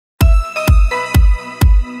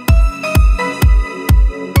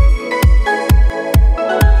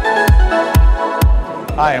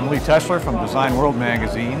Hi, I'm Lee Teschler from Design World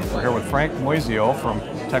Magazine. We're here with Frank Moizio from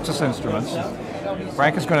Texas Instruments.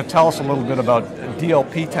 Frank is going to tell us a little bit about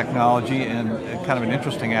DLP technology and kind of an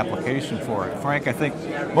interesting application for it. Frank, I think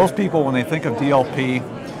most people, when they think of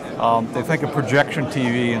DLP, they think of projection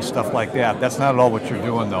TV and stuff like that. That's not at all what you're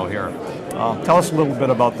doing, though, here. Tell us a little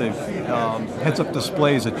bit about the heads-up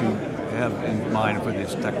displays that you have in mind for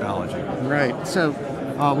this technology. Right. So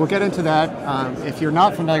we'll get into that. If you're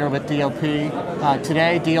not familiar with DLP,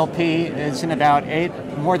 today DLP is in about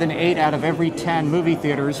more than 8 out of every 10 movie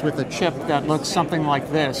theaters with a chip that looks something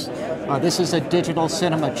like this. This is a digital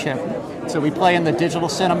cinema chip. So we play in the digital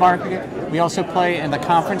cinema market. We also play in the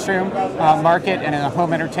conference room market and in the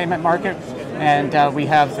home entertainment market. And we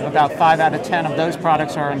have about 5 out of 10 of those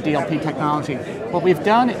products are in DLP technology. What we've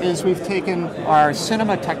done is we've taken our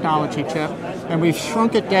cinema technology chip and we've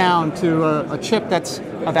shrunk it down to a chip that's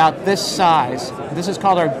about this size. This is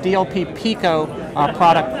called our DLP Pico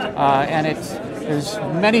product, and there's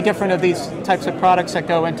many different of these types of products that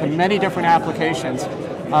go into many different applications.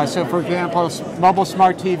 So for example, mobile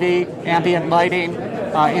smart TV, ambient lighting,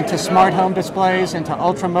 into smart home displays, into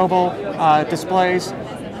ultra mobile displays.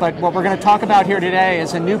 But what we're going to talk about here today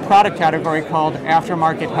is a new product category called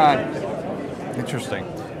aftermarket HUD. Interesting.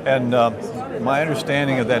 And my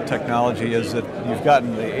understanding of that technology is that you've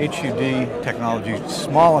gotten the HUD technology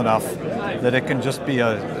small enough that it can just be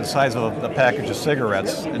the size of a package of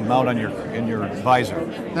cigarettes and mount on in your visor.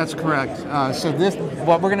 That's correct. So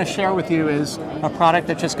what we're going to share with you is a product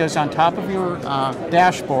that just goes on top of your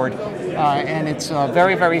dashboard, and it's a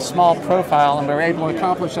very, very small profile, and we're able to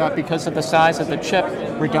accomplish that because of the size of the chip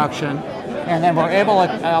reduction. And then we're able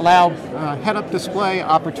to allow head-up display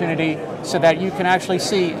opportunity so that you can actually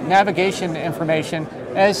see navigation information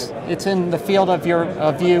as it's in the field of your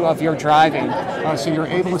view of your driving. So you're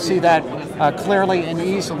able to see that clearly and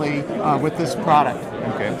easily with this product.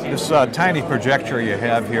 Okay. This tiny projector you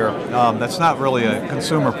have here, that's not really a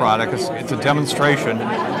consumer product, it's a demonstration.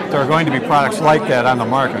 There are going to be products like that on the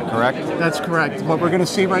market, correct? That's correct. What we're going to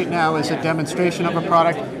see right now is a demonstration of a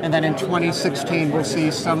product, and then in 2016 we'll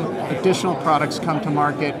see some additional products come to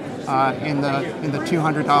market in the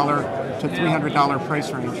 $200 to $300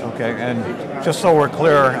 price range. Okay, and just so we're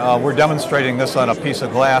clear, we're demonstrating this on a piece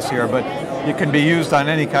of glass here, but it can be used on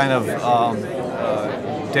any kind of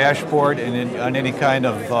dashboard and on any kind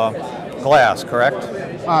of glass, correct?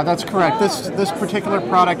 That's correct. This particular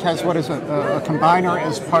product has what is a combiner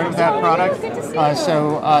as part of that product.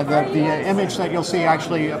 So the image that you'll see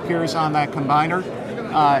actually appears on that combiner,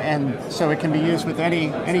 and so it can be used with any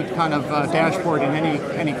kind of dashboard in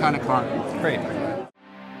any kind of car. Great.